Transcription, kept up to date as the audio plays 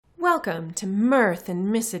Welcome to Mirth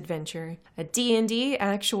and Misadventure, a D&D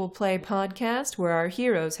actual play podcast where our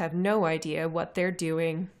heroes have no idea what they're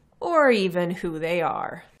doing, or even who they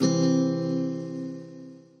are.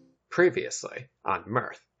 Previously on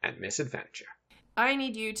Mirth and Misadventure. I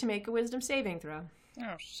need you to make a wisdom saving throw.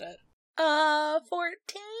 Oh, shit. 14?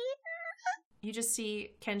 You just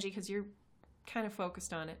see, Kenji, because you're kind of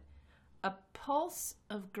focused on it, a pulse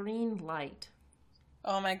of green light.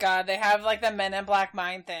 Oh my god, they have like the Men in Black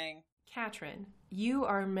mind thing. Katrin, you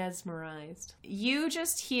are mesmerized. You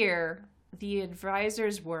just hear the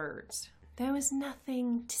advisor's words. There was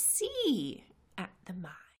nothing to see at the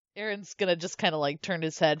mine. Aaron's gonna just kind of like turn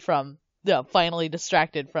his head from, finally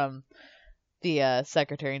distracted from the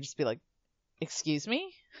secretary and just be like, excuse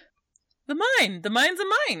me? The mine! The mine's a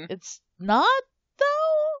mine! It's not,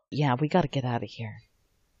 though? Yeah, we gotta get out of here.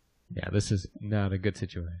 Yeah, this is not a good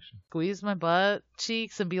situation. Squeeze my butt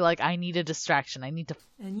cheeks and be like, I need a distraction. I need to...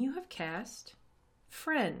 And you have cast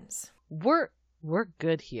Friends. We're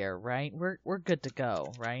good here, right? We're good to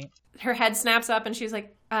go, right? Her head snaps up and she's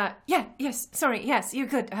like, yes, you're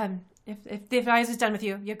good. If the advisor's done with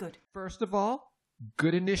you, you're good. First of all,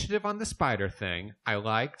 good initiative on the spider thing. I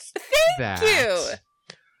liked that. Thank you!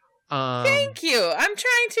 Thank you! I'm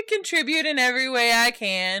trying to contribute in every way I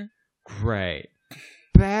can. Great.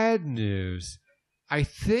 Bad news. I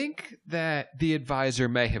think that the advisor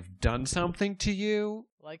may have done something to you.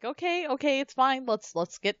 Like, okay, it's fine. Let's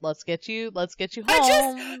get you home. I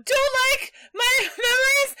just don't like my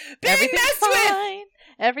memories being messed with!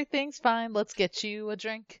 Everything's fine. Let's get you a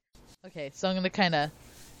drink. Okay, so I'm gonna kind of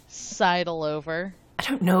sidle over. I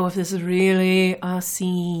don't know if this is really our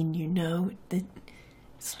scene, you know.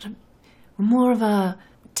 We're more of a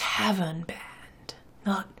tavern band,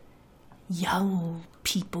 not young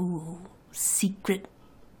people, secret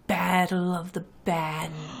battle of the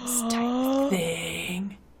bands type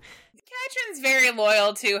thing. Katrin's very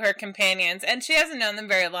loyal to her companions, and she hasn't known them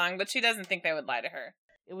very long, but she doesn't think they would lie to her.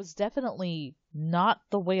 It was definitely not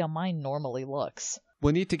the way a mine normally looks.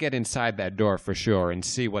 We'll need to get inside that door for sure and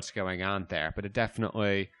see what's going on there, but it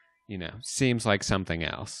definitely, seems like something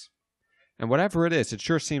else. And whatever it is, it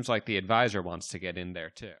sure seems like the advisor wants to get in there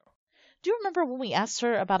too. Do you remember when we asked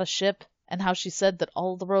her about a ship and how she said that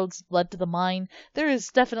all the roads led to the mine? There is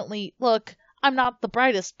definitely, look, I'm not the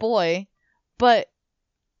brightest boy, but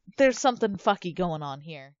there's something fucky going on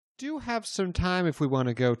here. Do have some time if we want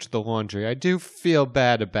to go to the laundry. I do feel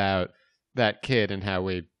bad about that kid and how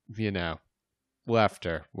we, left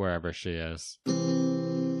her wherever she is.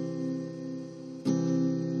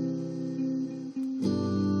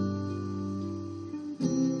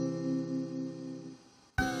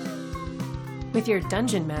 With your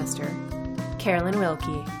dungeon master, Carolyn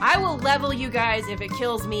Wilkie. I will level you guys if it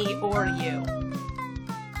kills me or you.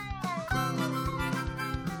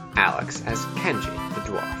 Alex as Kenji, the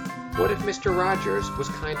dwarf. What if Mr. Rogers was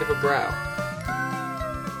kind of a bro?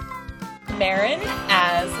 Marin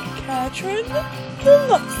as Katrin the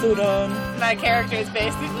Luxodon. My character is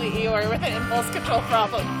basically Eeyore with an impulse control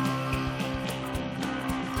problem.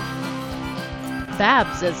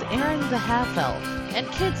 Babs as Aaron the half-elf. And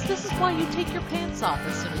kids, this is why you take your pants off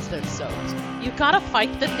as soon as they're soaked. You gotta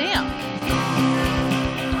fight the damp.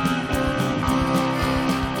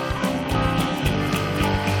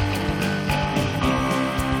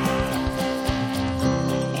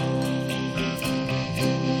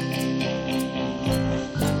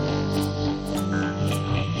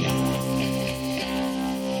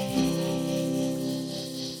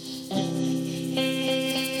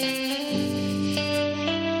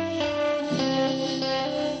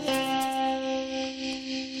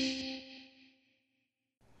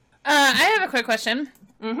 I have a quick question.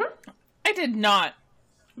 I did not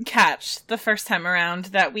catch the first time around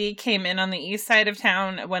that we came in on the east side of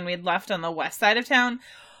town when we'd left on the west side of town.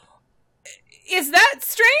 Is that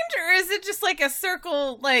strange, or is it just like a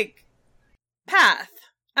circle, path?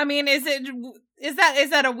 I mean, is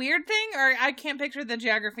that a weird thing, or I can't picture the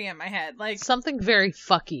geography in my head? Something very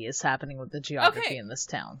fucky is happening with the geography in this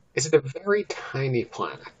town. Is it a very tiny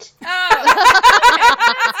planet?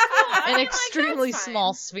 An extremely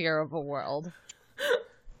small sphere of a world.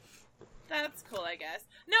 That's cool, I guess.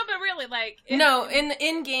 No, but really,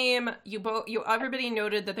 in game, everybody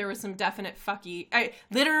noted that there was some definite fucky. I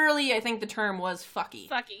think the term was fucky.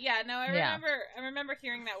 Fucky, yeah. No, I remember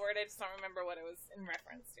hearing that word. I just don't remember what it was in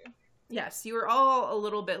reference to. Yes, you were all a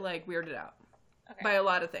little bit weirded out by a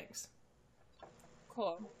lot of things.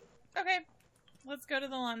 Cool. Okay, let's go to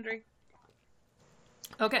the laundry.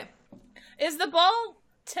 Okay. Is the ball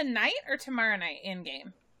tonight or tomorrow night in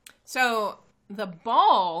game? So the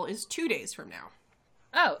ball is 2 days from now.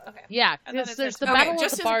 Oh, okay. Yeah, I thought because it there's said- the Okay, Battle of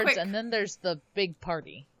just the as a Bards, quick- and then there's the big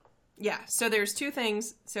party. Yeah, so there's two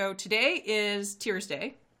things. So today is Tears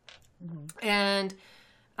Day, and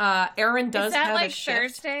Aaron does Is that have like a shift.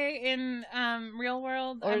 Thursday in real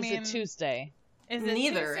world? Or is it Tuesday? Is it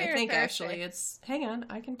Neither, Tuesday I or think Thursday? actually it's. Hang on,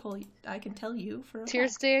 I can tell you for a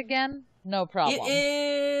Tears fact. Day again? No problem. It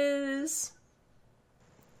is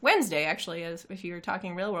Wednesday, actually, as if you're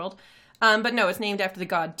talking real world. But no, it's named after the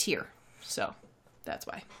god Tyr, so that's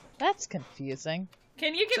why. That's confusing.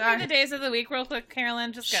 Can you give Sorry. me the days of the week real quick,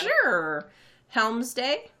 Carolyn? Just go. Sure. Helm's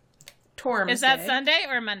Day, Torm's Is that Day, Sunday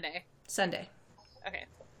or Monday? Sunday. Okay.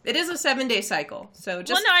 It is a 7-day cycle, so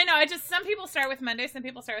just Well, no, I know. Some people start with Monday, some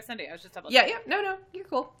people start with Sunday. I was just double yeah, no, you're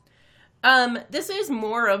cool. This is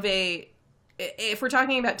more of a, if we're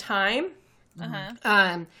talking about time,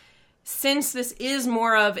 Uh-huh. since this is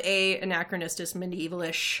more of a anachronistic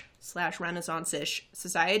medievalish / Renaissance-ish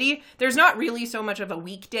society, there's not really so much of a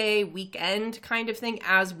weekday, weekend kind of thing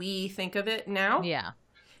as we think of it now, Yeah.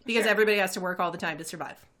 because everybody has to work all the time to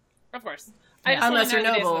survive. Of course. I just Unless wanna you're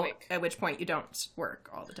know the days of the noble, week. at which point you don't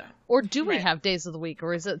work all the time. Or do we Right. have days of the week?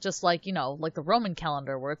 Or is it just like, like the Roman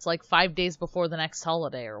calendar where it's like 5 days before the next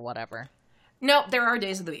holiday or whatever? No, there are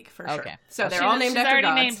days of the week, for sure. Okay. So they're all named She's after already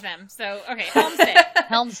gods. named them. So, okay, Helm's Day.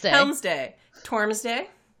 Helm's Day. Helm's Day, Torm's Day,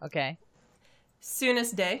 Okay.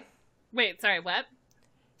 Sunis Day, Wait, sorry, what?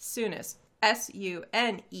 Sunis, Sunes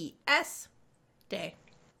Day,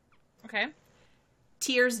 Okay.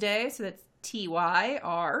 Tears Day, so that's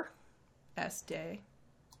Tyrs Day,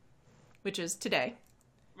 which is today.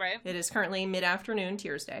 Right. It is currently mid-afternoon,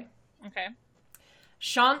 Tears Day. Okay.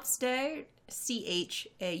 Chance Day,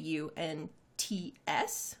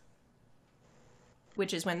 Chaunts,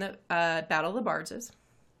 which is when the Battle of the Bards is.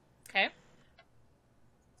 Okay.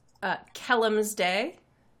 Kellem's Day,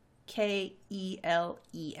 Kelems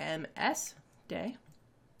Day.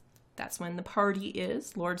 That's when the party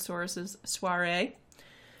is, Lord Soros's soiree.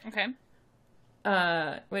 Okay.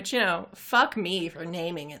 Which, fuck me for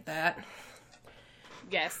naming it that.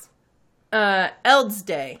 Yes. Eld's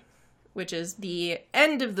Day, which is the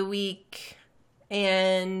end of the week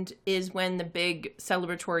and is when the big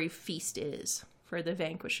celebratory feast is for the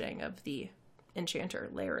vanquishing of the enchanter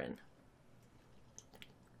Laren.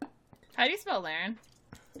 How do you spell Laren?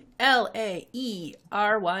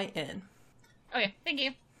 Laeryn. Okay, thank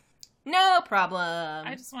you. No problem.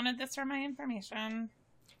 I just wanted this for my information.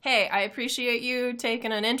 Hey, I appreciate you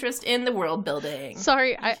taking an interest in the world building.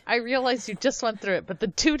 Sorry, I realized you just went through it, but the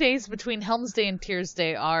 2 days between Helm's Day and Tears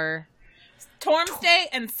Day are... Torm's Day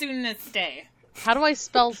and Sunis Day. How do I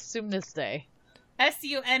spell Sunis Day?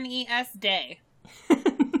 Sunes Day.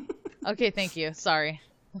 Okay, thank you. Sorry.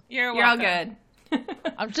 You're You're all welcome. good.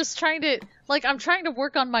 I'm just trying to... I'm trying to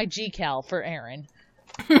work on my GCal for Aaron.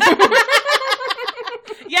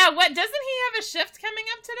 Yeah, what? Doesn't he have a shift coming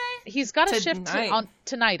up today? He's got a shift Tonight.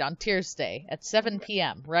 tonight on Tears Day at 7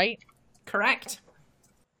 p.m., right? Correct.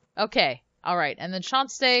 Okay. All right. And then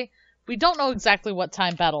Chance Day, we don't know exactly what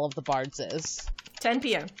time Battle of the Bards is. 10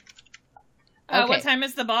 p.m. Okay. What time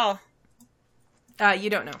is the ball? You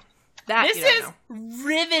don't know. That This you don't is know.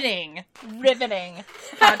 riveting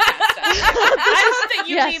podcast. I hope that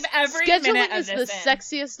you leave every scheduling minute of is this the in.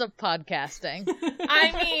 sexiest of podcasting.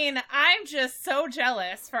 I mean, I'm just so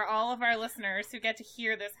jealous for all of our listeners who get to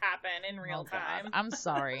hear this happen in real Oh, God. time. I'm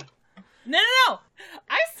sorry. No.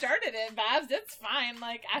 I started it, Babs. It's fine.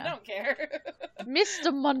 Like, I don't care.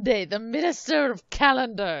 Mr. Monday, the Minister of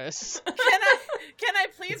Calendars. Can I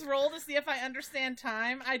please roll to see if I understand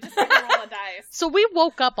time? I just need to roll a dice. So we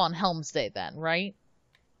woke up on Helm's Day then, right?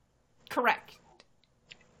 Correct.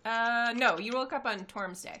 No, you woke up on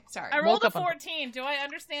Torm's Day. Sorry. I rolled a Woke up on- 14. Do I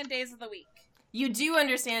understand days of the week? You do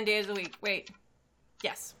understand days of the week. Wait.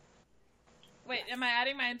 Yes. Wait, am I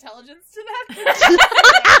adding my intelligence to that?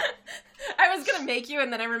 I was going to make you,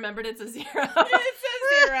 and then I remembered it's a 0. It says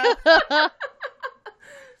 0.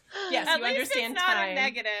 Yes, At you least understand it's not time. a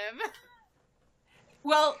negative.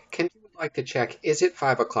 Well, Kenji would like to check, is it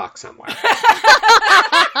 5 o'clock somewhere?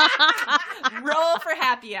 roll for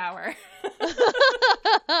happy hour.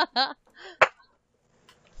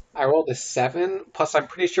 I rolled a 7, plus I'm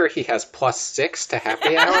pretty sure he has +6 to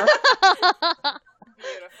happy hour.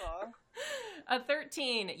 Beautiful. A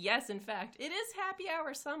 13. Yes, in fact, it is happy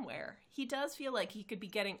hour somewhere. He does feel like he could be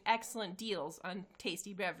getting excellent deals on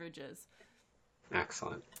tasty beverages.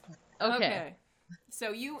 Excellent. Okay.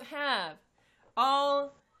 So you have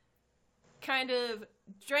all kind of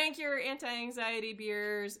drank your anti-anxiety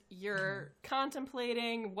beers. You're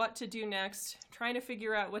contemplating what to do next, trying to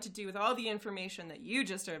figure out what to do with all the information that you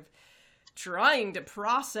just are trying to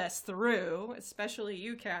process through, especially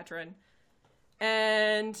you, Katrin.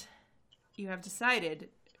 And you have decided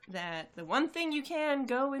that the one thing you can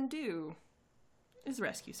go and do is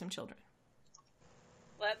rescue some children.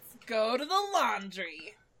 Let's go to the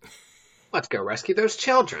laundry. Let's go rescue those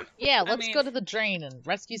children. Yeah, let's go to the drain and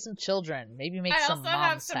rescue some children. Maybe make some I also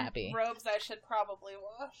have moms some happy. robes I should probably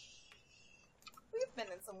wash. We've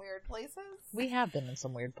been in some weird places. We have been in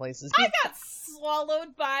some weird places. I got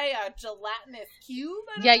swallowed by a gelatinous cube.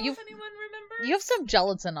 I don't know if anyone remembers. You have some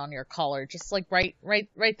gelatin on your collar, just like right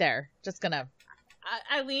there. Just gonna.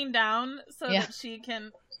 I lean down so that she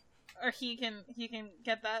can, or he can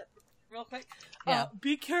get that real quick. Yeah.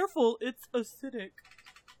 Be careful, it's acidic.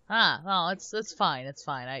 No, it's fine. It's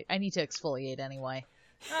fine. I need to exfoliate anyway.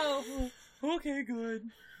 Oh, okay, good.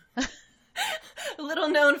 Little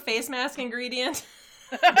known face mask ingredient.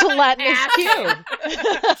 Gelatinous cube.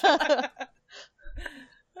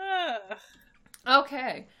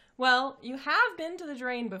 Okay. Well, you have been to the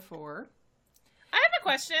drain before. I have a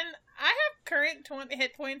question. I have current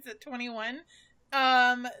hit points at 21. Is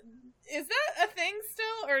that a thing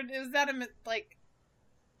still, or is that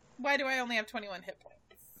why do I only have 21 hit points?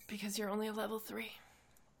 Because you're only a level 3.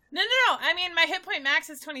 No. I mean, my hit point max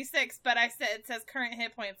is 26, but it says current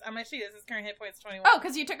hit points. On my sheet, it says current hit points 21. Oh,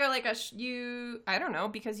 because you took I don't know,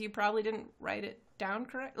 because you probably didn't write it down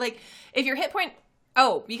correct. Like, if your hit point...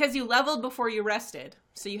 Oh, because you leveled before you rested.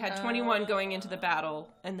 So you had 21 going into the battle,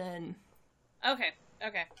 and then... Okay.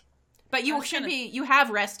 But you you have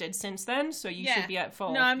rested since then, so you should be at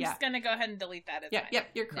full. No, I'm just going to go ahead and delete that. Yep,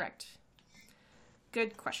 you're correct. Yeah.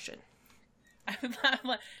 Good question. I'm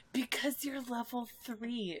like, because you're level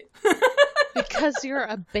 3. Because you're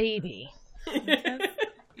a baby. Because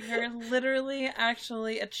you're literally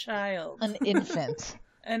actually a child. An infant.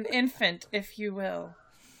 An infant, if you will.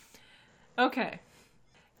 Okay.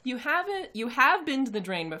 You have been to the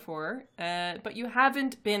drain before, but you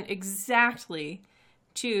haven't been exactly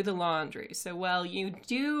to the laundry. So while you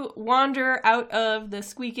do wander out of the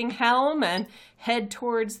squeaking helm and head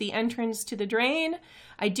towards the entrance to the drain,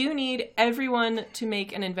 I do need everyone to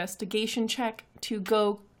make an investigation check to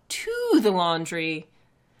go to the laundry.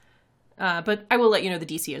 But I will let you know the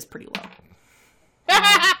DC is pretty low.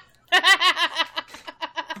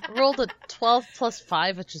 Rolled a 12 plus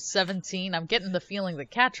 5, which is 17. I'm getting the feeling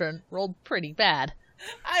that Katrin rolled pretty bad.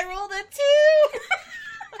 I rolled a 2!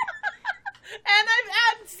 And I've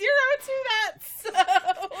added 0 to that, so...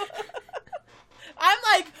 I'm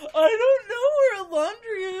like, I don't know where a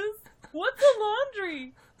laundry is. What's a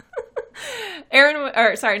laundry?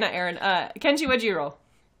 Kenji, what'd you roll?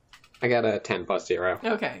 I got a 10 plus 0.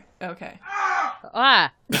 Okay.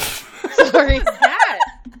 Sorry. Cat.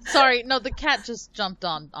 Sorry, no, the cat just jumped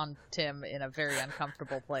on Tim in a very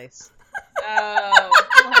uncomfortable place. Oh,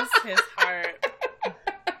 bless his heart.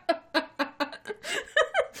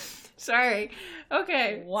 Sorry.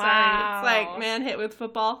 Okay. Wow. Sorry. It's like man hit with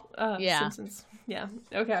football. Yeah. Simpsons. Yeah.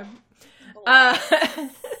 Okay.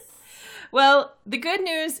 Well, the good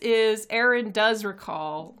news is Aaron does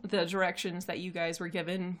recall the directions that you guys were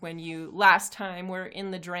given when you last time were in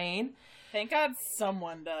the drain. Thank God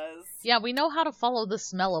someone does. Yeah, we know how to follow the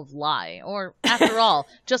smell of lye. Or, after all,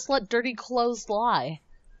 just let dirty clothes lie.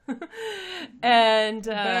 And,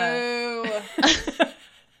 Boo.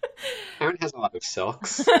 Aaron has a lot of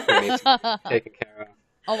silks that needs taken care of.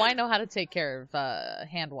 Oh, I know how to take care of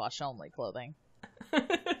hand wash only clothing.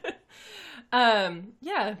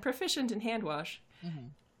 Yeah, proficient in hand wash.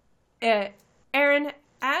 Mm-hmm. Aaron,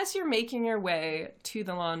 as you're making your way to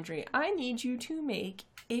the laundry, I need you to make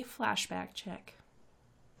a flashback check.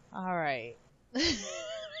 All right. I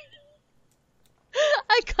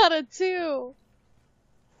got a 2.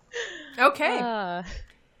 Okay.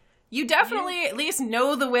 You definitely at least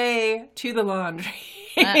know the way to the laundry.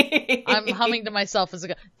 I'm humming to myself as I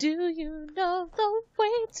go, do you know the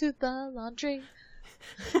way to the laundry?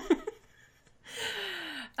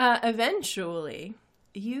 Eventually,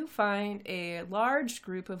 you find a large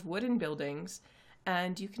group of wooden buildings,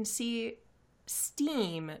 and you can see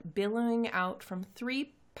steam billowing out from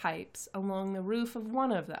 3 pipes along the roof of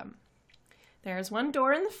one of them. There's one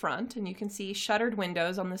door in the front, and you can see shuttered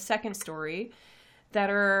windows on the second story that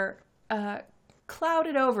are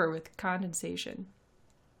clouded over with condensation.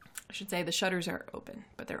 I should say the shutters are open,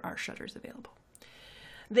 but there are shutters available.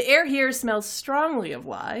 The air here smells strongly of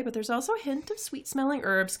lye, but there's also a hint of sweet-smelling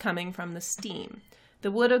herbs coming from the steam.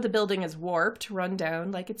 The wood of the building is warped, run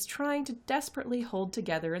down, like it's trying to desperately hold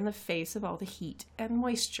together in the face of all the heat and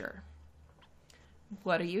moisture.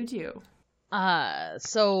 What do you do?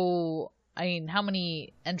 So, I mean, how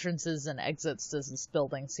many entrances and exits does this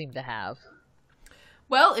building seem to have?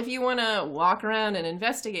 Well, if you want to walk around and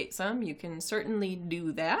investigate some, you can certainly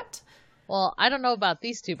do that. Well, I don't know about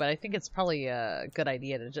these two, but I think it's probably a good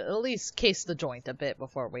idea to at least case the joint a bit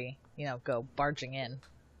before we, go barging in.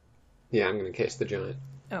 Yeah, I'm going to case the joint.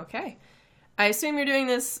 Okay. I assume you're doing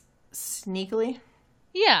this sneakily?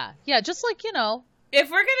 Yeah, just like, If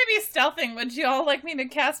we're gonna be stealthing, would you all like me to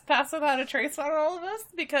cast Pass Without a Trace on all of us?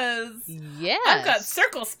 Because yes. I've got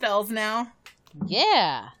circle spells now.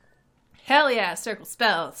 Yeah. Hell yeah, circle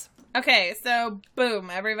spells. Okay, so boom,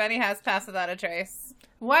 everybody has Pass Without a Trace.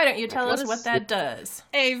 Why don't you tell us is- what that does?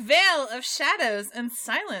 A veil of shadows and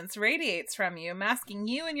silence radiates from you, masking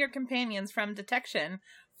you and your companions from detection.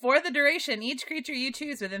 For the duration, each creature you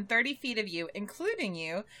choose within 30 feet of you, including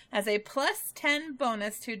you, has a +10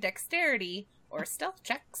 bonus to dexterity or stealth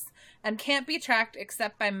checks, and can't be tracked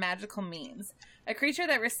except by magical means. A creature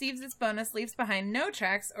that receives this bonus leaves behind no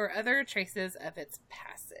tracks or other traces of its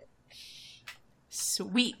passage.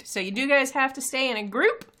 Sweet. So you do guys have to stay in a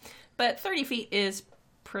group, but 30 feet is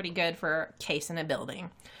pretty good for casing a building.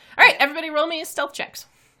 All right, everybody roll me stealth checks.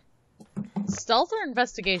 Stealth or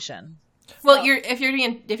investigation? Well, if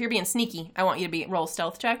you're being sneaky, I want you to roll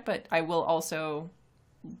stealth check, but I will also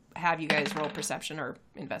have you guys roll perception or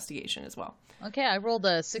investigation as well. Okay, I rolled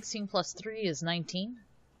a 16 plus 3 is 19.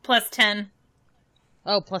 +10.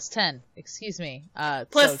 Oh, plus 10. Excuse me.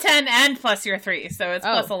 Plus 10 and plus your 3, so it's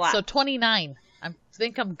plus a lot. So 29. I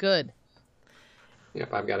think I'm good.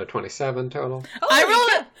 Yep, I've got a 27 total.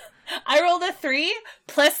 I rolled a 3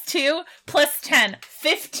 plus 2 plus 10.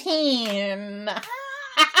 15.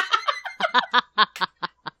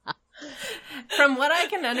 From what I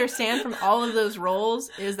can understand from all of those rolls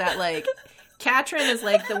is that, like, Katrin is,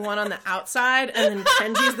 like, the one on the outside, and then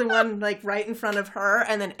Kenji's the one, like, right in front of her,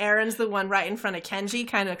 and then Aaron's the one right in front of Kenji,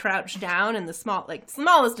 kind of crouched down, and the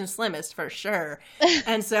smallest and slimmest for sure.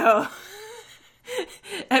 And so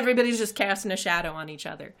everybody's just casting a shadow on each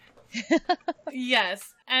other.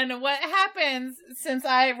 Yes. And what happens since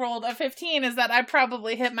I rolled a 15 is that I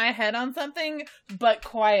probably hit my head on something, but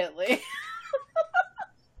quietly.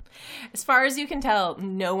 As far as you can tell,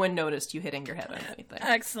 no one noticed you hitting your head on anything.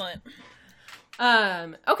 Excellent.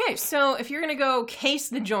 Okay, so if you're going to go case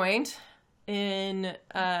the joint in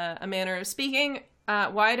a manner of speaking,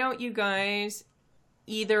 why don't you guys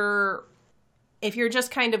either, if you're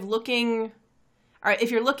just kind of looking, all right,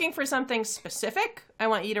 if you're looking for something specific, I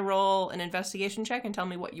want you to roll an investigation check and tell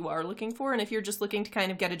me what you are looking for. And if you're just looking to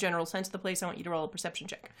kind of get a general sense of the place, I want you to roll a perception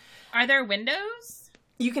check. Are there windows?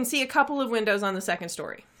 You can see a couple of windows on the second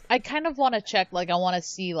story. I kind of want to check, I want to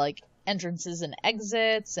see, entrances and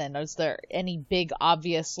exits, and is there any big,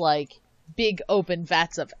 obvious, big open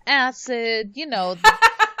vats of acid,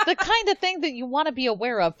 the kind of thing that you want to be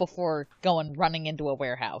aware of before running into a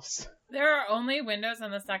warehouse. There are only windows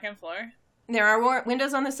on the second floor? There are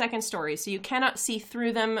windows on the second story, so you cannot see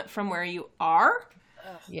through them from where you are.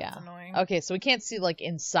 Ugh, Yeah. that's annoying. Okay, so we can't see,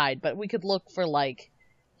 inside, but we could look for, You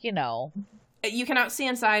cannot see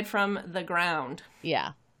inside from the ground.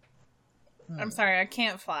 yeah. I'm sorry, I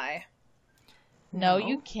can't fly. No,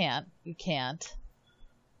 you can't. You can't.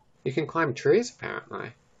 You can climb trees,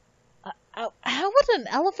 apparently. How would an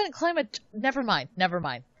elephant climb a... Never mind.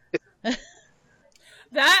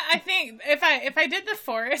 That, I think, if I did the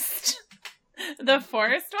forest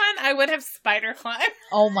one, I would have spider climb.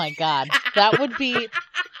 Oh my god. That would be...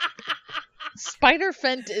 Spider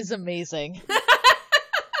Fent is amazing.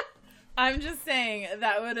 I'm just saying,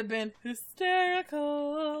 that would have been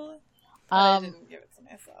hysterical. But I didn't give it to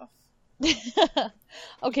myself.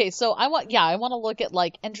 Okay, so I want to look at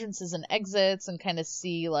entrances and exits and kind of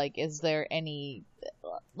see is there any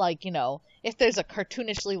if there's a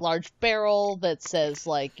cartoonishly large barrel that says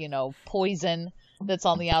poison that's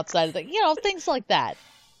on the outside of the things like that.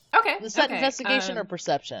 Okay. Is that okay. investigation or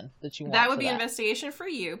perception that you want? That would for be that? investigation for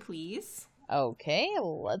you, please. Okay,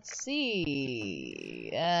 let's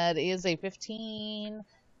see. That is a 15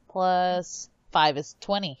 plus 5 is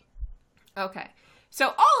 20. Okay. So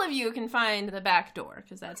all of you can find the back door,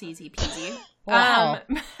 because that's easy peasy. Wow.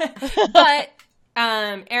 But,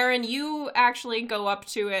 Aaron, you actually go up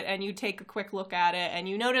to it and you take a quick look at it, and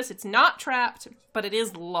you notice it's not trapped, but it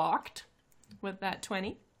is locked with that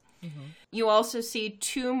 20. Mm-hmm. You also see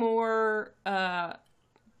 2 more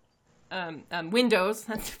windows.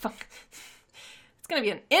 It's going to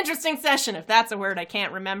be an interesting session if that's a word I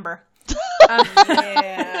can't remember.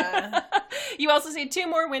 Yeah. You also see 2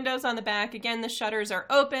 more windows on the back. Again, the shutters are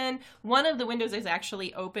open. One of the windows is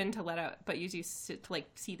actually open to let out, but you do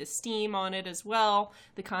see the steam on it as well,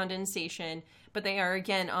 the condensation. But they are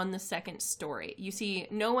again on the second story. You see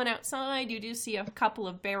no one outside. You do see a couple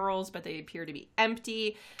of barrels, but they appear to be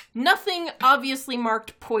empty. Nothing obviously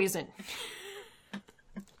marked poison.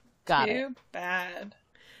 Got it. Too bad.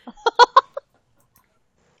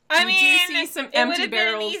 I You do mean, see some it empty would have been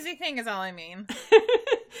barrels. an easy thing is all I mean.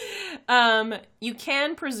 You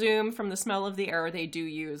can presume from the smell of the air they do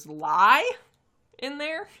use lye in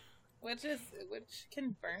there, Which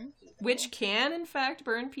can burn people. which can in fact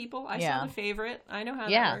burn people. I Yeah. saw The Favorite. I know how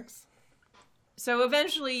Yeah. that works. So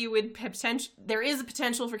eventually you would there is a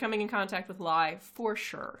potential for coming in contact with lye for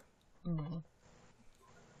sure.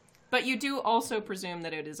 But you do also presume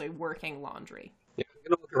that it is a working laundry. Yeah, I'm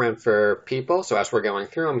gonna look around for people. So as we're going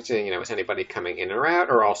through, I'm seeing, is anybody coming in or out,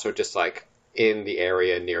 or also just like in the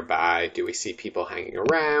area nearby? Do we see people hanging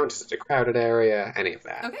around? Is it a crowded area? Any of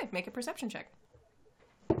that? Okay, make a perception check.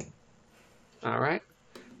 All right.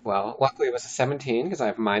 Well, luckily it was a 17 because I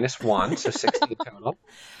have -1, so 16 total.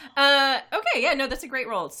 Okay, yeah, no, that's a great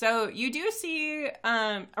roll. So you do see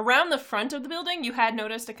around the front of the building, you had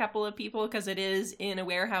noticed a couple of people because it is in a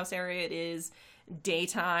warehouse area. It is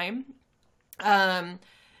daytime.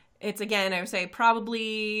 It's again, I would say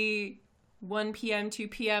probably 1 p.m., 2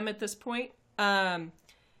 p.m. at this point.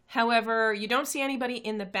 However, you don't see anybody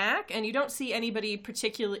in the back, and you don't see anybody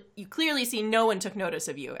particularly. You clearly see no one took notice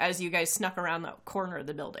of you as you guys snuck around the corner of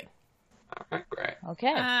the building. All right, great.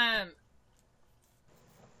 Okay.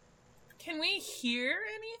 Can we hear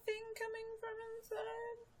anything coming from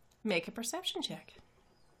inside? Make a perception check.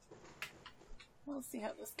 We'll see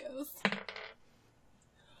how this goes.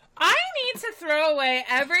 I need to throw away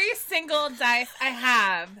every single dice I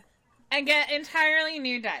have and get entirely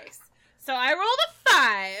new dice. So I rolled a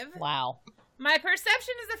 5. Wow. My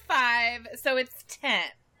perception is a 5, so it's 10.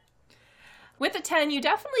 With a 10, you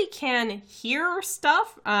definitely can hear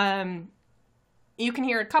stuff. You can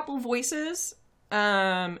hear a couple voices.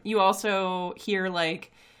 You also hear,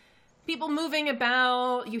 like, people moving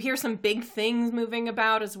about. You hear some big things moving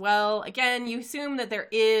about as well. Again, you assume that there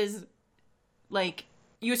is, like,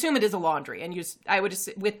 you assume it is a laundry. And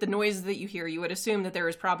with the noises that you hear, you would assume that there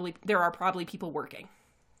are probably people working.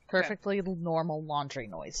 Perfectly normal laundry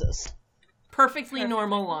noises. Perfectly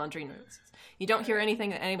normal laundry noises. You don't hear anything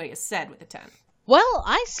that anybody has said with a 10. Well,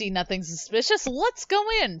 I see nothing suspicious. Let's go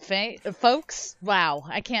in, folks. Wow,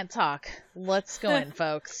 I can't talk. Let's go in,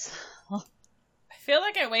 folks. I feel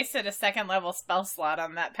like I wasted a 2nd level spell slot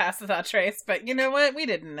on that Pass Without Trace, but you know what? We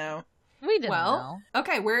didn't know. We didn't know.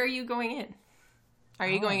 Okay, where are you going in? Are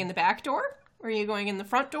you going in the back door? Or are you going in the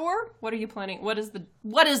front door? What are you planning? What is the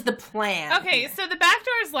plan? Okay, so the back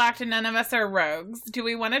door is locked and none of us are rogues. Do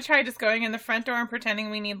we want to try just going in the front door and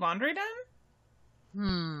pretending we need laundry done?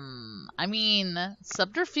 I mean,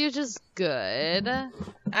 subterfuge is good.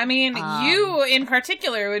 I mean, you in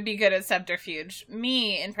particular would be good at subterfuge.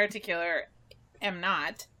 Me in particular am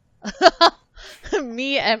not.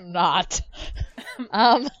 Me am not.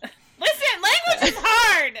 Listen, language is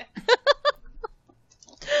hard!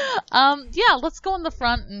 Yeah, let's go in the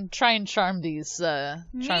front and try and charm these,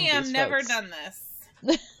 Me, I've never folks. done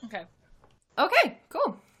this. Okay. Okay,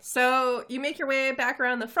 cool. So you make your way back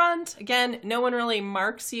around the front. Again, no one really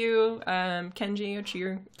marks you. Kenji, which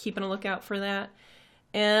you're keeping a lookout for that.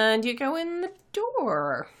 And you go in the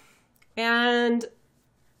door. And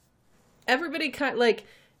everybody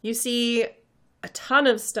you see a ton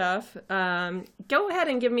of stuff. Go ahead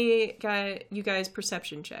and give me, you guys,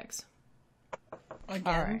 perception checks. Again.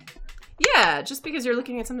 All right. Yeah, just because you're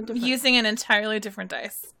looking at something different. Using an entirely different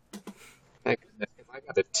dice. Thank goodness, 'cause I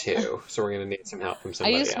got a 2, so we're gonna need some help from I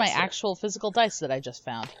somebody used my else here. actual physical dice that I just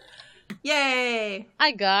found. Yay!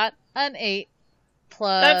 I got an 8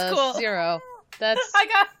 plus That's cool. 0.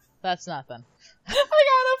 That's nothing. I got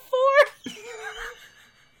a 4.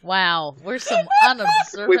 Wow, we're some We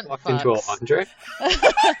unobservant walked into a fucks. laundry.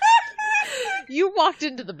 You walked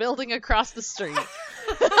into the building across the street.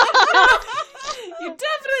 You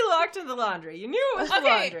definitely walked to the laundry. You knew it was the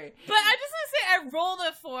laundry. But I just want to say I rolled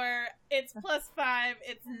a 4. It's plus 5.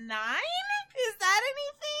 It's 9? Is that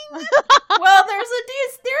anything? Well, there are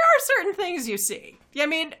certain things you see. I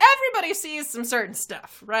mean, everybody sees some certain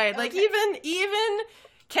stuff, right? Like even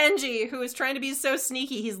Kenji, who is trying to be so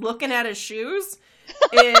sneaky, he's looking at his shoes.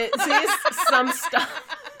 Sees some stuff.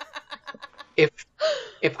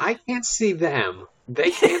 If I can't see them,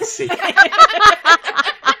 they can't see me.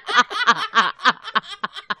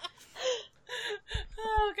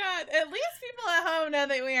 Oh god, at least people at home know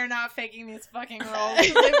that we are not faking these fucking rolls.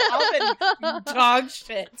 They've all been dog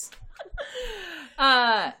shit.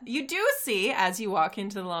 You do see, as you walk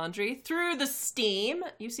into the laundry, through the steam,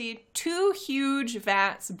 you see 2 huge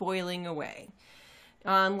vats boiling away.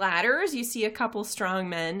 On ladders, you see a couple strong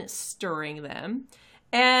men stirring them.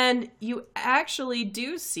 And you actually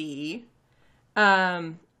do see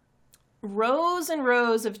rows and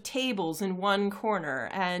rows of tables in one corner.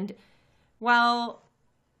 And while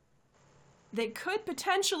they could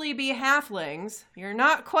potentially be halflings. You're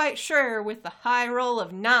not quite sure with the high roll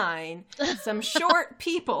of 9. Some short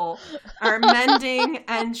people are mending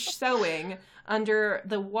and sewing under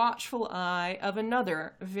the watchful eye of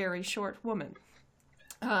another very short woman.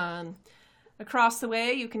 Across the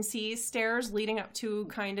way, you can see stairs leading up to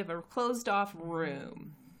kind of a closed-off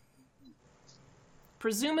room.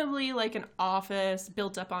 Presumably like an office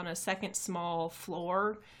built up on a second small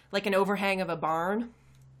floor, like an overhang of a barn.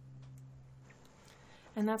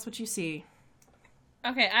 And that's what you see.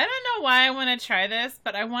 Okay, I don't know why I want to try this,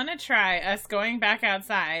 but I want to try us going back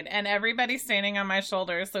outside and everybody standing on my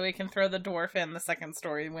shoulders so we can throw the dwarf in the second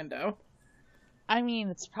story window. I mean,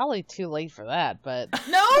 it's probably too late for that, but...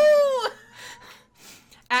 No!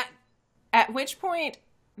 At which point,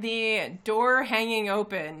 the door hanging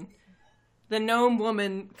open, the gnome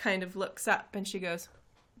woman kind of looks up and she goes,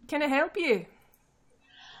 "Can I help you?"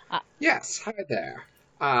 Yes, hi there.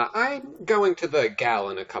 I'm going to the Gal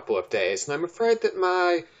in a couple of days, and I'm afraid that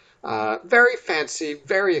my very fancy,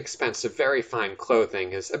 very expensive, very fine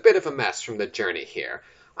clothing is a bit of a mess from the journey here.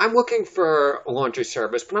 I'm looking for a laundry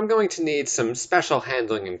service, but I'm going to need some special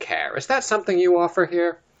handling and care. Is that something you offer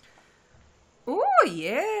here? Oh,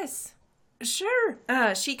 yes. Sure.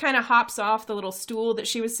 She kind of hops off the little stool that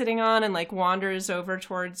she was sitting on and, like, wanders over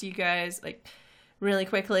towards you guys, like, really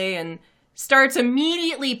quickly and starts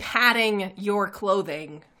immediately patting your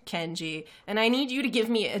clothing, Kenji. And I need you to give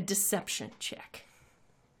me a deception check.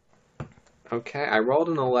 Okay, I rolled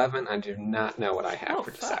an 11. I do not know what I have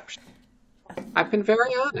for fuck. deception. I've been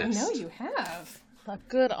very I honest. know you have. A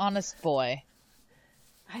good, honest boy.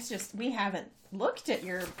 We haven't looked at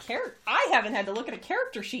your character. I haven't had to look at a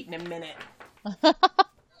character sheet in a minute.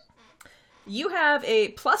 You have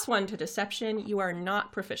a +1 to deception. You are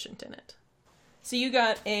not proficient in it. So you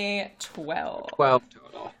got a 12. 12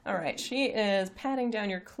 total. All right, she is patting down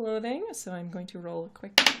your clothing, so I'm going to roll a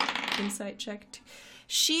quick insight check.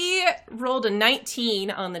 She rolled a 19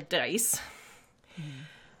 on the dice.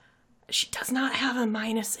 She does not have a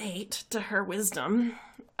 -8 to her wisdom.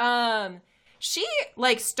 She,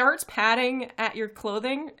 like, starts patting at your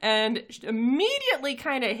clothing and immediately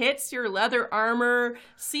kind of hits your leather armor,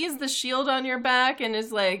 sees the shield on your back, and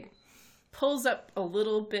is like, pulls up a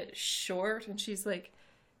little bit short, and she's like,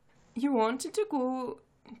 "You wanted to go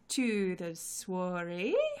to the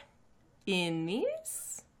soiree in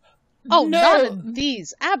this?" Oh, No. not in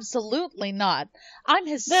these. Absolutely not. I'm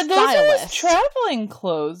his Those are his stylist. traveling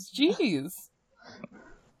clothes. Jeez.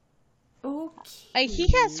 Okay. He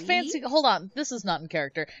has fancy... Hold on, this is not in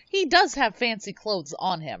character. He does have fancy clothes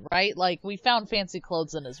on him, right? Like, we found fancy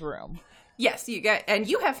clothes in his room. Yes, you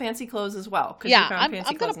have fancy clothes as well. 'Cause Yeah, you found I'm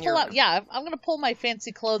fancy gonna clothes in your pull out... room. Yeah, I'm gonna pull my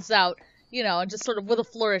fancy clothes out, you know, and just sort of with a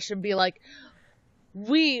flourish and be like,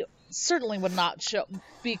 we certainly would not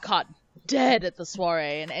be caught dead at the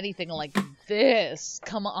soiree and anything like this.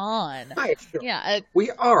 Come on. Hi, sure. Yeah,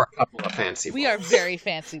 We are a couple of fancy we are boys. very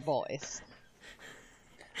fancy boys.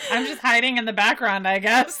 I'm just hiding in the background, I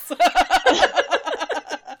guess.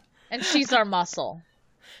 And she's our muscle.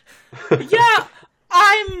 Yeah,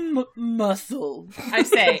 I'm muscle. I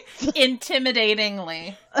say,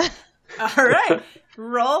 intimidatingly. All right.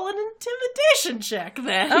 Roll an intimidation check,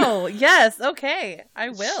 then. Oh, yes, okay. I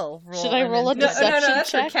will roll. Should I roll a No, deception that's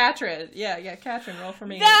check? for Katrin. Yeah, Katrin, roll for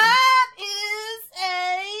me. That is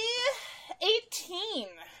a 18.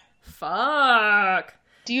 Fuck.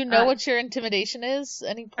 Do you know what your intimidation is?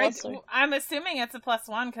 Any plus? I'm assuming it's a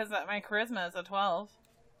 +1 because my charisma is a 12.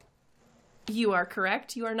 You are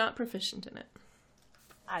correct. You are not proficient in it.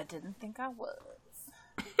 I didn't think I was.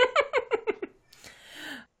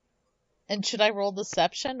 And should I roll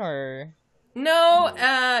deception or? No,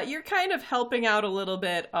 you're kind of helping out a little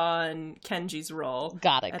bit on Kenji's roll.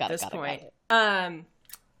 Got it. At Got this it. point.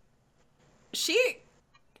 She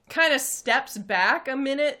kind of steps back a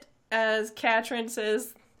minute as Katrin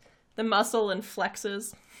says the muscle and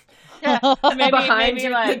flexes Maybe behind you,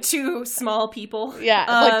 the like two small people. Yeah,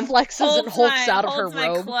 like flexes and holds out of her holds my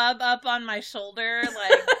robe. club up on my shoulder,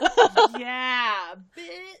 like, yeah,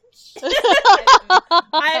 bitch.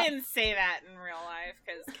 I didn't say that in real life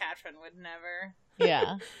because Katrin would never.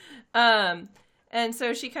 Yeah. And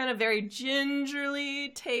so she kind of very gingerly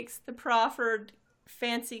takes the proffered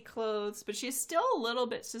fancy clothes, but she's still a little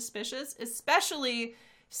bit suspicious, especially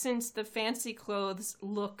since the fancy clothes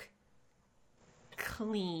look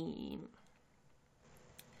clean.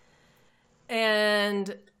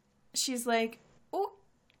 And she's like, "Oh,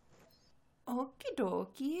 okie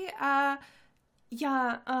dokie.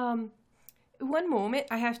 Yeah, one moment.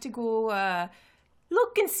 I have to go,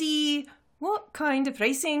 look and see what kind of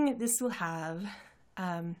pricing this will have.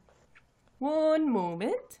 One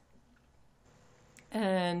moment."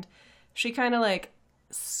 And she kind of like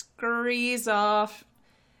scurries off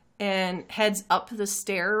and heads up the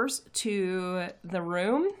stairs to the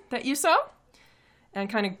room that you saw, and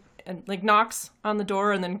kind of like knocks on the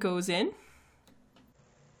door and then goes in.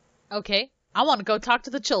 Okay, I want to go talk to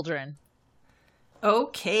the children.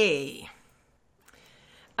 Okay.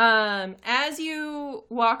 As you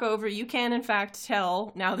walk over, you can in fact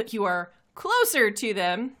tell, now that you are closer to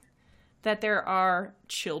them, that there are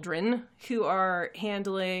children who are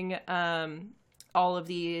handling all of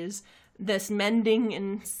this mending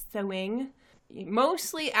and sewing.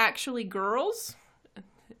 Mostly actually girls,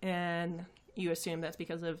 and you assume that's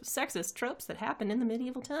because of sexist tropes that happened in the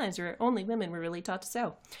medieval times where only women were really taught to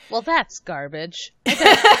sew. Well, that's garbage.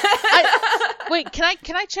 Wait,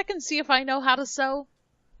 can I check and see if I know how to sew?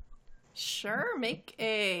 Sure, make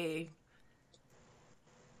a...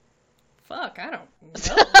 Fuck, I don't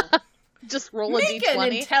know. Just roll a d20. Make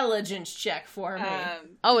an intelligence check for me.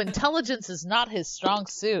 Intelligence is not his strong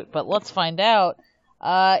suit, but let's find out.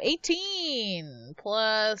 18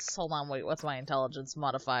 plus... Hold on, wait, what's my intelligence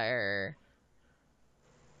modifier?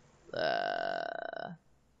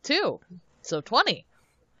 2. So 20.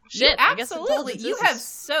 Shit, absolutely. You have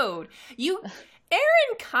sewed.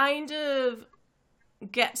 Aaron kind of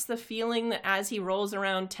gets the feeling that as he rolls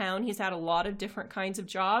around town, he's had a lot of different kinds of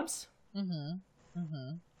jobs.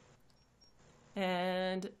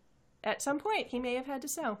 And at some point, he may have had to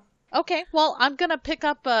sew. Okay, well, I'm gonna pick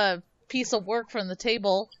up a piece of work from the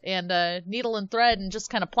table and a needle and thread and just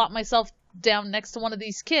kind of plop myself down next to one of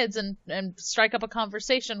these kids and strike up a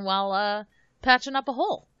conversation while patching up a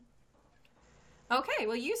hole. Okay,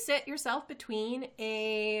 well, you sit yourself between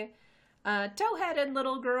a tow-headed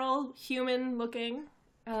little girl, human-looking,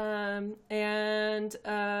 and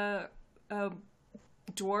a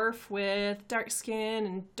dwarf with dark skin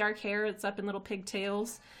and dark hair that's up in little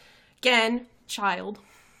pigtails. Again, child.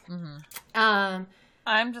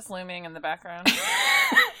 I'm just looming in the background.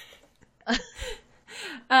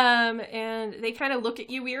 And they kind of look at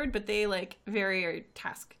you weird, but they like very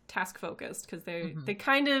task focused because they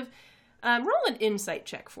kind of roll an insight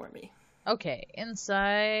check for me. Okay,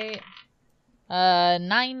 insight.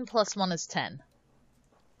 9 plus 1 is 10.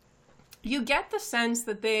 You get the sense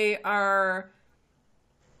that they are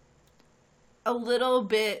a little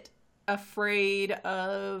bit afraid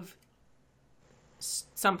of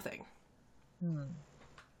something.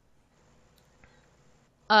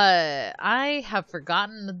 I have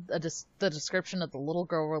forgotten the description of the little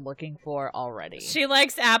girl we're looking for already. She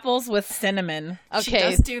likes apples with cinnamon.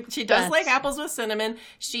 Okay. She does like apples with cinnamon.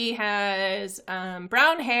 She has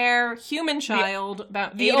brown hair, human child,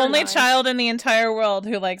 about 8 The or only 9. child in the entire world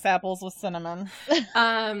who likes apples with cinnamon. It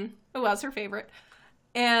was her favorite.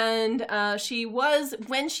 And she was,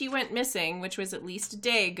 when she went missing, which was at least a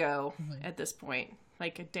day ago at this point,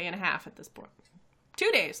 like a day and a half at this point.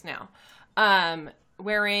 2 days now.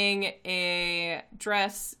 Wearing a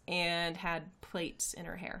dress and had plaits in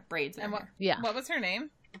her hair, braids in her hair. Yeah. What was her name?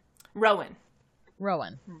 Rowan.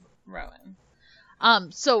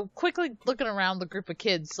 So quickly looking around the group of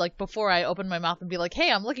kids, like before I open my mouth and be like,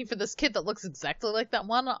 hey, I'm looking for this kid that looks exactly like that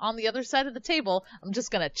one on the other side of the table. I'm just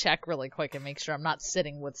going to check really quick and make sure I'm not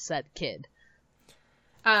sitting with said kid.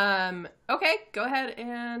 Okay, go ahead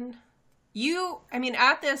and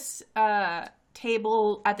at this, at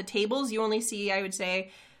the tables, you only see, I would say,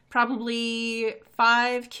 probably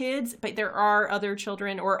 5 kids, but there are other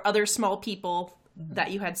children or other small people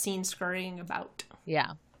that you had seen scurrying about.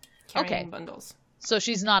 Yeah. Carrying bundles. So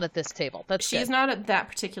she's not at this table. She's not at that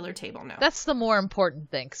particular table, no. That's the more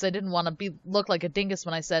important thing, because I didn't want to look like a dingus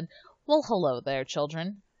when I said, well, hello there,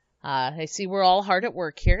 children. I see we're all hard at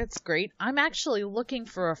work here. It's great. I'm actually looking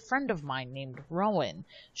for a friend of mine named Rowan.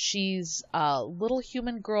 She's a little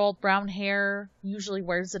human girl, brown hair, usually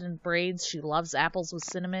wears it in braids. She loves apples with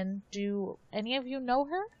cinnamon. Do any of you know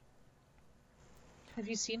her? Have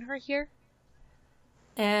you seen her here?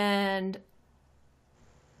 And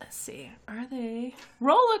let's see.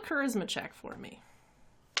 Roll a charisma check for me.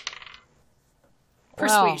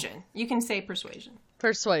 Persuasion. Wow. You can say persuasion.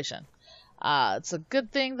 Persuasion. It's a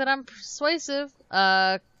good thing that I'm persuasive.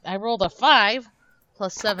 I rolled a 5,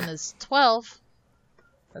 plus 7 is 12.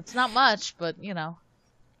 That's not much, but,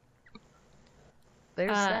 there's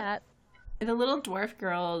that. The little dwarf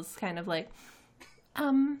girl is kind of like,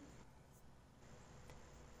 we're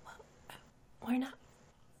not,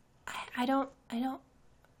 I don't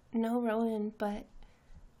know Rowan, but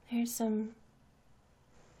we're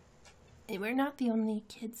not the only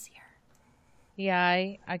kids here. Yeah,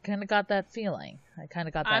 I kind of got that feeling.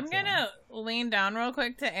 I'm going to lean down real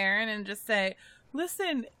quick to Aaron and just say,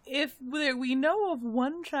 Listen, if we know of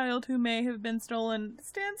one child who may have been stolen,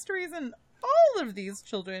 stands to reason all of these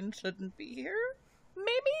children shouldn't be here.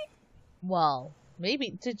 Maybe? Well,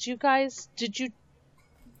 maybe.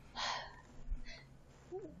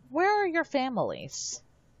 Where are your families?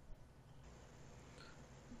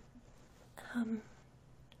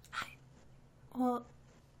 Well,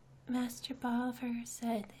 Master Bolivar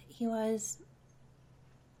said that he was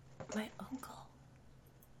my uncle.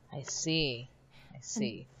 I see. It's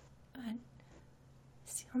the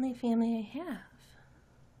only family I have.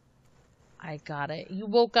 I got it. You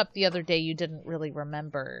woke up the other day, you didn't really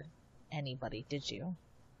remember anybody, did you?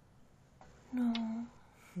 No.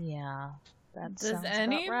 Yeah, that Does sounds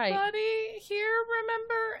anybody about right. here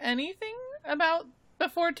remember anything about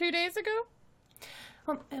before 2 days ago?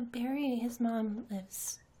 Well, Barry, his mom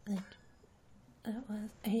lives,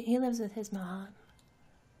 he lives with his mom.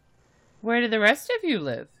 Where do the rest of you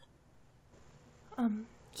live?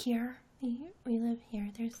 Here. We live here.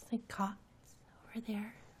 There's, cots over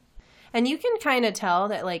there. And you can kind of tell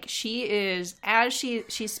that, she is, as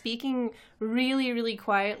she's speaking really, really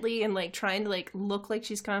quietly and, trying to, look like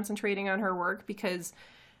she's concentrating on her work, because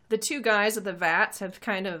the two guys at the vats have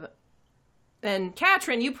kind of, and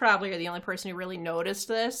Katrin, you probably are the only person who really noticed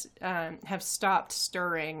this, have stopped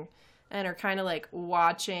stirring and are kind of,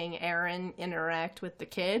 watching Aaron interact with the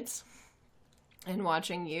kids and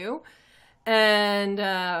watching you. And,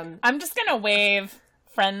 I'm just gonna wave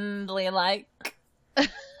friendly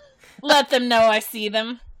let them know I see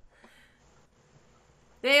them.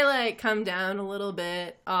 They, come down a little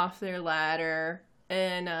bit off their ladder,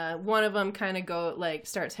 and, one of them kind of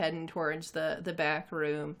starts heading towards the back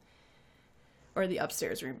room, or the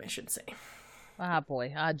upstairs room, I should say. Ah,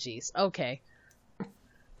 boy. Ah, jeez. Okay.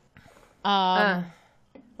 Well,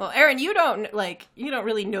 Aaron, you don't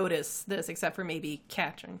really notice this, except for maybe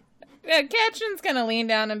Katrin. Yeah, Katrin's gonna lean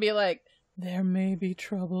down and be like, there may be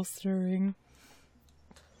trouble stirring.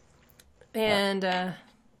 And,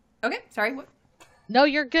 okay, sorry, what? No,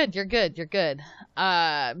 you're good. Maybe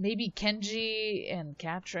Kenji and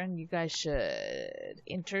Katrin, you guys should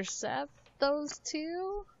intercept those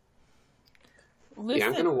two? Listen. Yeah,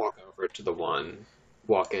 I'm gonna walk over to the one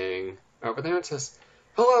walking over there and says,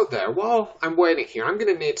 hello there, while I'm waiting here, I'm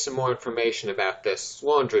gonna need some more information about this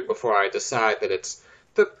laundry before I decide that it's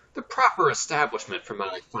the proper establishment for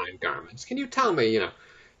my fine garments. Can you tell me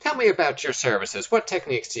about your services? What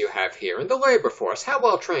techniques do you have here? And the labor force, how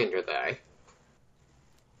well trained are they?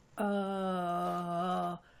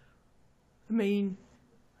 I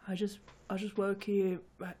just work here.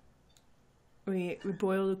 We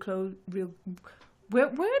boil the clothes real... Where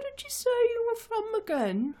did you say you were from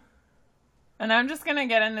again? And I'm just gonna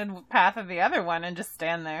get in the path of the other one and just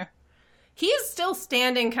stand there. He's still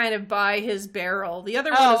standing kind of by his barrel. The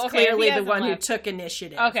other one is clearly the one who took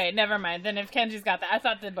initiative. Okay, never mind. Then if Kenji's got that, I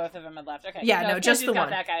thought that both of them had left. Okay, yeah, no, just the one.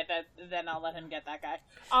 That guy, then I'll let him get that guy.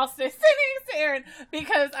 I'll stay sitting to Aaron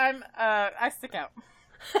because I stick out.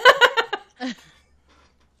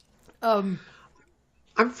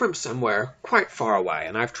 I'm from somewhere quite far away,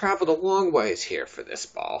 and I've traveled a long ways here for this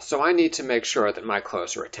ball, so I need to make sure that my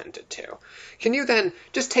clothes are attended to. Can you then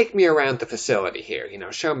just take me around the facility here?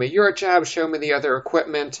 Show me your job, show me the other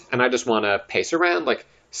equipment, and I just want to pace around,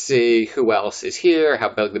 see who else is here, how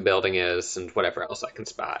big the building is, and whatever else I can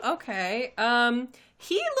spot. Okay,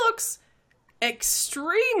 he looks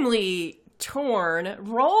extremely torn.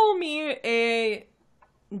 Roll me a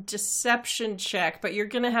deception check, but you're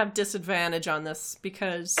gonna have disadvantage on this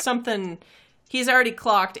because he's already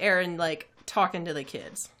clocked Aaron talking to the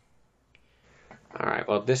kids. Alright,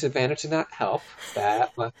 well, disadvantage did not help.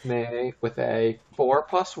 That left me with a 4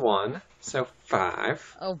 + 1, so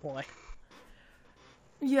 5. Oh boy.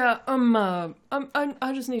 Yeah, I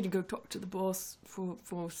just need to go talk to the boss for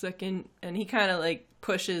a second. And he kind of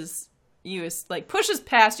pushes you, pushes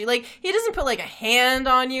past you. He doesn't put a hand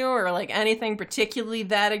on you or anything particularly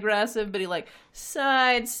that aggressive, but he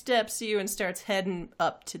sidesteps you and starts heading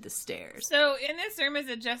up to the stairs. So in this room, is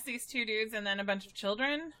it just these two dudes and then a bunch of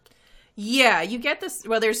children? Yeah, you get this.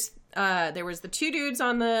 Well, there was the two dudes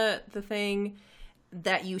on the thing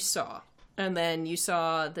that you saw. And then you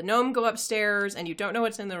saw the gnome go upstairs, and you don't know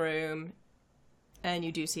what's in the room, and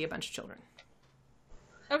you do see a bunch of children.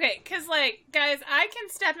 Okay, because, guys, I can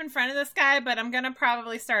step in front of this guy, but I'm going to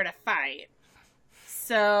probably start a fight.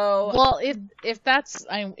 So... Well,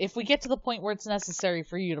 if we get to the point where it's necessary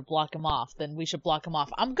for you to block him off, then we should block him off.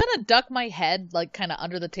 I'm going to duck my head, kind of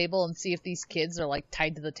under the table and see if these kids are,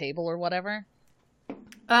 tied to the table or whatever.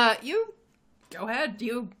 You... Go ahead.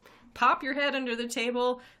 You pop your head under the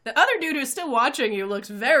table. The other dude who's still watching you looks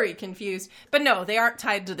very confused. But no, they aren't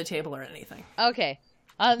tied to the table or anything. Okay.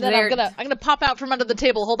 Then I'm gonna pop out from under the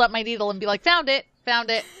table, hold up my needle, and be like, found it.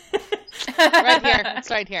 Right here.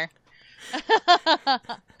 It's right here.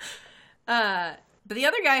 But the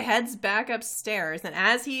other guy heads back upstairs, and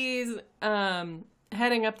as he's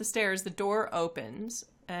heading up the stairs, the door opens,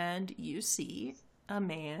 and you see a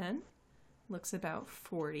man, looks about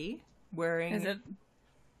 40, wearing...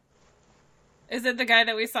 Is it the guy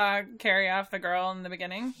that we saw carry off the girl in the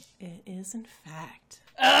beginning? It is, in fact.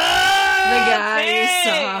 The guy you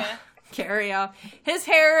saw carry off. His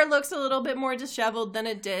hair looks a little bit more disheveled than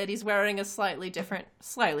it did. He's wearing a slightly different,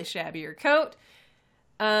 slightly shabbier coat.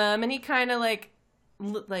 And he kind of like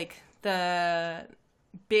the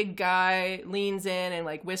big guy leans in and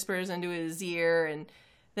like whispers into his ear, and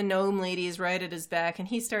the gnome lady is right at his back, and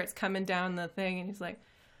he starts coming down the thing, and he's like,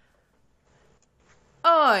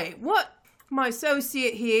 "Oi, what? My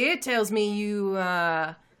associate here tells me you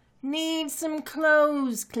need some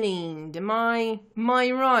clothes cleaned. Am I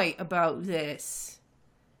right about this?"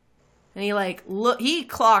 And he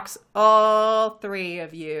clocks all three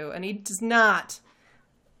of you, and he does not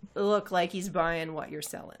look like he's buying what you're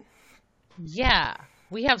selling. Yeah,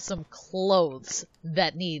 we have some clothes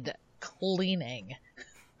that need cleaning.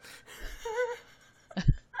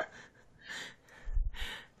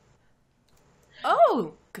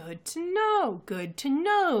 Oh, good to know.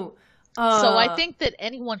 So I think that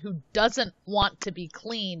anyone who doesn't want to be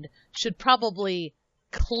cleaned should probably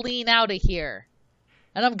clean out of here.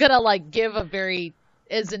 And I'm gonna give a very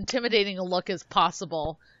as intimidating a look as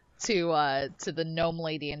possible to the gnome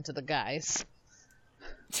lady and to the guys.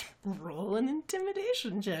 Roll an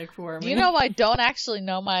intimidation check for me. You know, I don't actually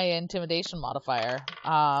know my intimidation modifier.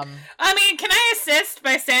 I mean, can I assist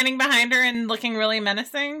by standing behind her and looking really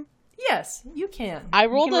menacing? Yes, you can. I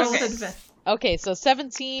rolled Okay, so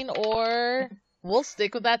 17, or we'll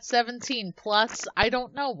stick with that 17 plus I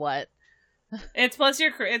don't know what. It's plus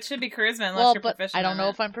it should be charisma unless you're proficient. I don't know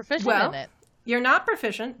if I'm proficient in it. You're not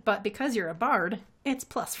proficient, but because you're a bard, it's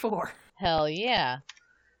 +4. Hell yeah.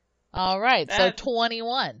 All right, so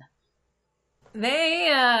 21.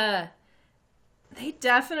 They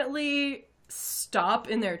definitely stop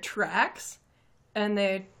in their tracks, and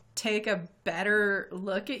they take a better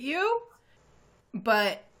look at you,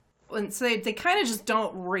 but so they kind of just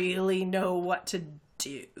don't really know what to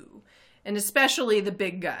do. And especially the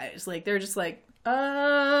big guys, they're just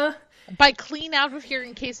By clean out of here,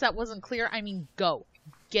 in case that wasn't clear, I mean go.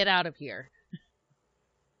 Get out of here.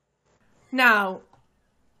 Now,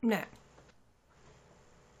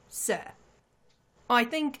 sir, I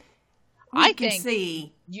think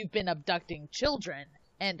see you've been abducting children,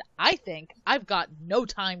 and I think I've got no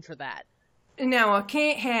time for that. Now, I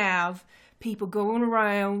can't have people going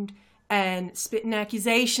around and spitting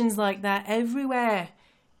accusations like that everywhere.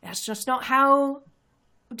 That's just not how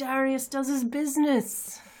Darius does his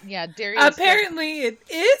business. Yeah, Darius... Apparently it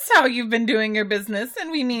is how you've been doing your business, and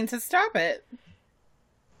we mean to stop it.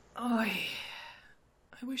 Oh,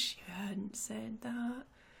 I wish you hadn't said that.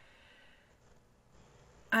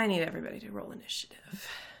 I need everybody to roll initiative.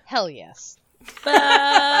 Hell yes.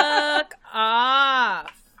 Fuck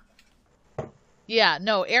off. Yeah,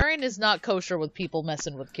 no, Aaron is not kosher with people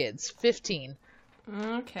messing with kids. 15.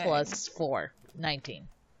 Okay. Plus 4. 19.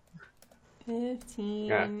 15.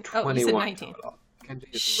 Yeah, 21. Oh, you said 19.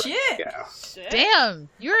 Shit! Damn,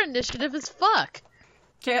 your initiative is fuck.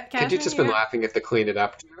 Could you just been laughing at the clean it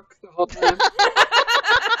up joke the whole time?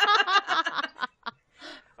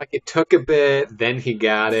 It took a bit, then he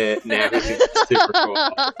got it, now he's super cool.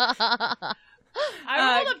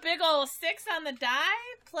 I rolled a big ol' 6 on the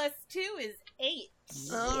die, plus 2 is 8.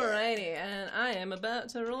 Alrighty, and I am about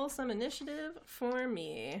to roll some initiative for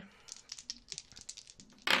me.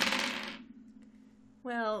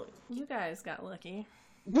 Well, you guys got lucky.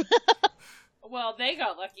 Well, they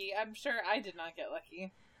got lucky. I'm sure I did not get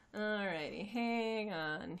lucky. Alrighty, hang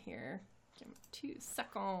on here. Give me 2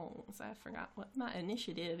 seconds. I forgot what my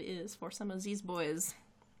initiative is for some of these boys.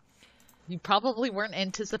 You probably weren't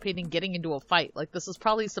anticipating getting into a fight. This is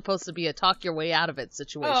probably supposed to be a talk your way out of it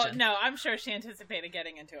situation. Oh, no, I'm sure she anticipated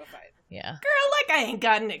getting into a fight. Yeah. Girl, I ain't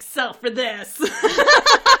got an Excel for this.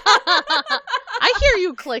 I hear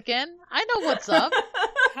you clicking. I know what's up.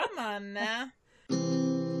 Come on now.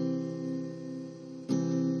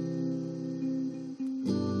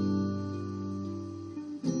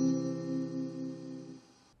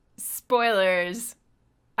 Spoilers.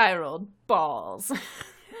 I rolled balls.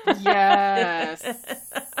 Yes.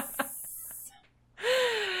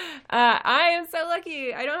 I am so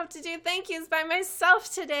lucky. I don't have to do thank yous by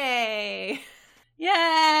myself today. Yay!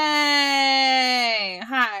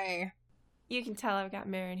 you can tell I've got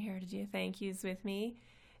Marin here to do thank yous with me.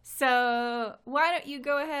 So why don't you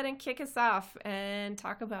go ahead and kick us off and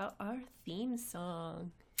talk about our theme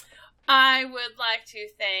song? I would like to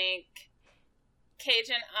thank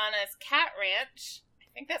Cajun Anna's Cat Ranch, I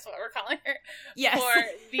think that's what we're calling her, yes, for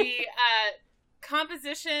the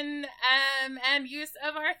composition and use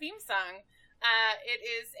of our theme song. It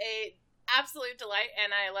is a absolute delight,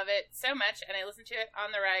 and I love it so much, and I listen to it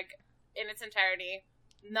on the reg in its entirety,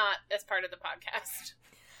 not as part of the podcast.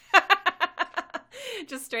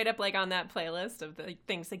 Just straight up like on that playlist of the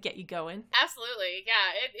things that get you going. Absolutely,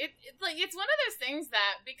 yeah. It's one of those things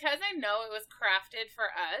that, because I know it was crafted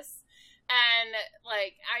for us, and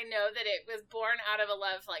like I know that it was born out of a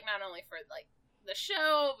love, like not only for like the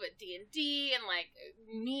show, but D&D and like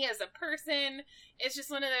me as a person. It's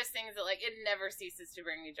just one of those things that like it never ceases to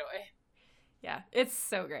bring me joy. Yeah, it's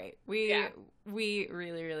so great. We really,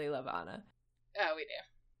 really love Anna. Oh, we do.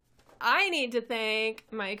 I need to thank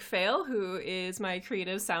Mike Fail, who is my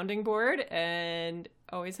creative sounding board and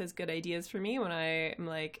always has good ideas for me when I am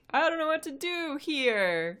like, I don't know what to do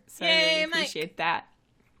here. So Yay, I really appreciate that.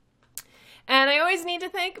 And I always need to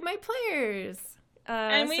thank my players.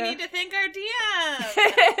 And we need to thank our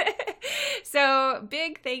DM. So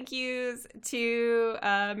big thank yous to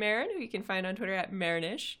Marin, who you can find on Twitter at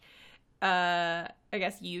Marinish. I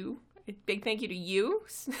guess you. Big thank you to you.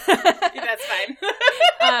 That's fine.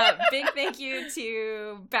 Big thank you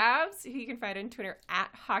to Babs, who you can find on Twitter at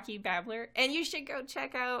Hockey Babbler. And you should go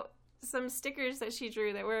check out some stickers that she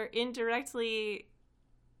drew that were indirectly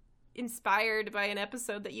inspired by an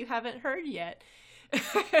episode that you haven't heard yet.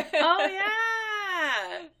 Oh,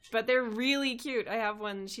 yeah. But they're really cute. I have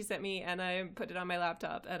one she sent me, and I put it on my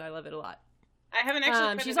laptop, and I love it a lot. I haven't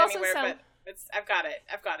actually put she's it also anywhere, but... I've got it.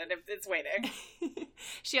 It's waiting.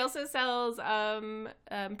 She also sells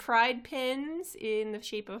pride pins in the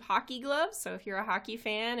shape of hockey gloves. So if you're a hockey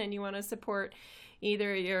fan and you want to support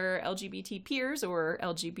either your LGBT peers or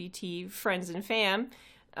LGBT friends and fam,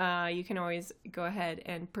 you can always go ahead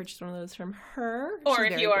and purchase one of those from her. Or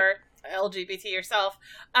if you are LGBT yourself.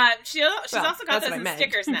 She's also got those in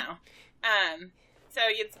stickers now. So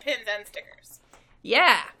it's pins and stickers.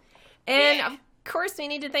 Yeah. And... Of course, we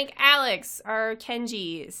need to thank Alex, our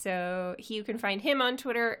Kenji. So you can find him on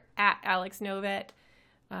Twitter at Alex Novet.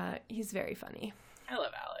 He's very funny. I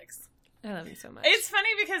love Alex. I love him so much. It's funny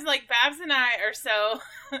because like Babs and I are so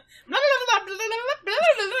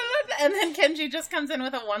and then Kenji just comes in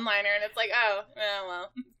with a one-liner and it's like, oh, well.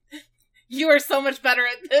 You are so much better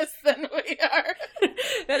at this than we are.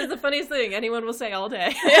 That is the funniest thing anyone will say all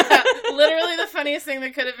day. Yeah, literally the funniest thing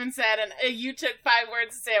that could have been said, and you took 5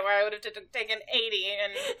 words to say it where I would have taken 80,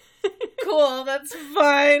 and cool, that's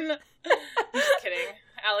fine. I'm just kidding.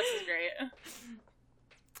 Alex is great.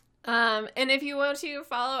 And if you want to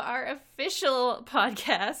follow our official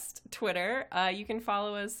podcast Twitter, you can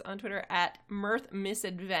follow us on Twitter at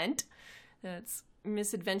MirthMisAdvent. That's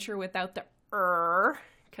misadventure without the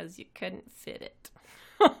because you couldn't fit it.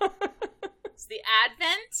 It's the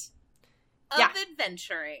advent of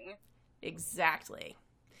adventuring. Exactly.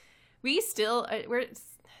 We still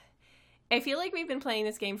I feel like we've been playing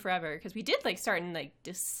this game forever because we did like start in like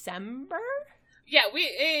December. Yeah, we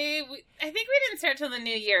I think we didn't start till the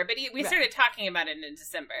new year, but we started talking about it in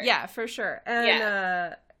December. Yeah, for sure.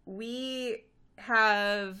 And we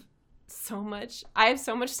have so much. I have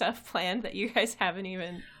so much stuff planned that you guys haven't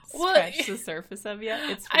even scratched the surface of yet.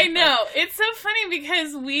 It's I know. It's so funny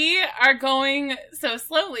because we are going so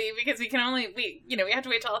slowly because we have to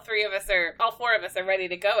wait till all 4 of us are ready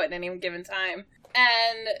to go at any given time.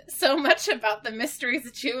 And so much about the mysteries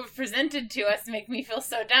that you have presented to us make me feel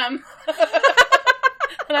so dumb.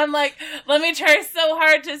 And I'm like, let me try so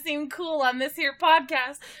hard to seem cool on this here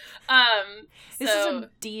podcast. This is a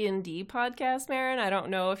D&D podcast, Marin. I don't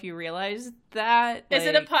know if you realize that. Is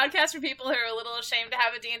it a podcast for people who are a little ashamed to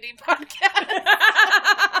have a D&D podcast?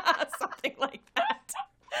 Something like that.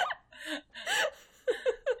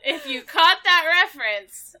 If you caught that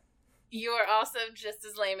reference, you are also just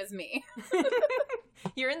as lame as me.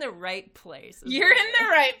 You're in the right place. You're in the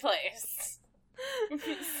right place.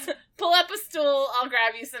 Pull up a stool, I'll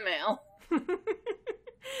grab you some mail.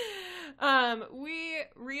 We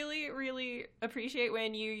really, really appreciate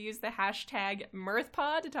when you use the hashtag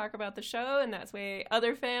MirthPod to talk about the show, and that's way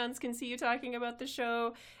other fans can see you talking about the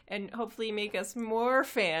show and hopefully make us more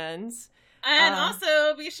fans. And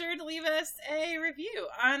also be sure to leave us a review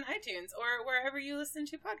on iTunes or wherever you listen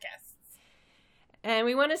to podcasts. And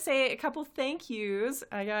we want to say a couple thank yous.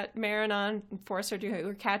 I got Marin on, forced her to do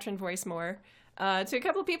her Katrin voice more, to a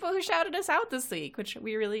couple people who shouted us out this week, which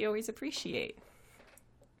we really always appreciate.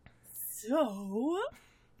 So,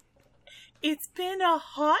 it's been a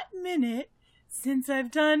hot minute since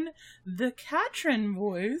I've done the Katrin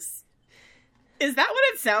voice. Is that what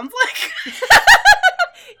it sounds like?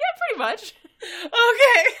 Yeah, pretty much.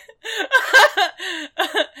 Okay.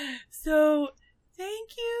 So,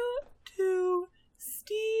 thank you to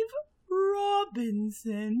Steve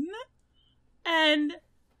Robinson. And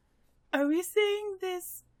are we saying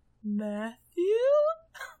this Matthew?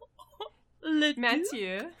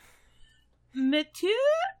 Mathieu. Mathieu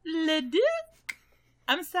Leduc?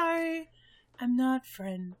 I'm sorry, I'm not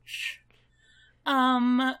French.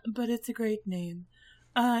 But it's a great name.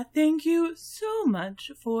 Thank you so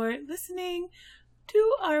much for listening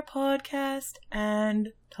to our podcast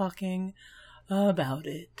and talking about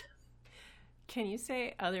it. Can you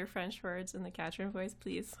say other French words in the Katrin voice,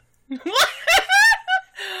 please?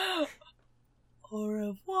 Au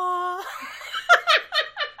revoir.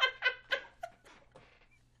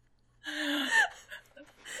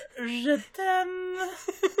 Je t'aime.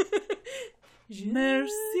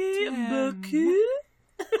 Merci beaucoup.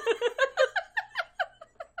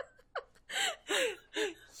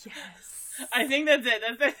 Yes. I think that's it.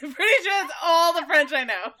 Pretty sure that's all the French I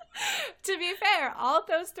know. To be fair, all of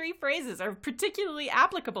those 3 phrases are particularly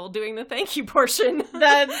applicable doing the thank you portion.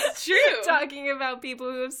 That's true. Talking about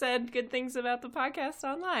people who have said good things about the podcast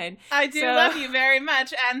online. I do love you very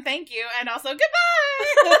much, and thank you, and also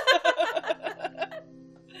goodbye!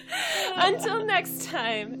 Until next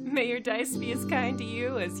time, may your dice be as kind to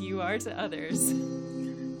you as you are to others.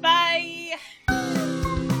 Bye!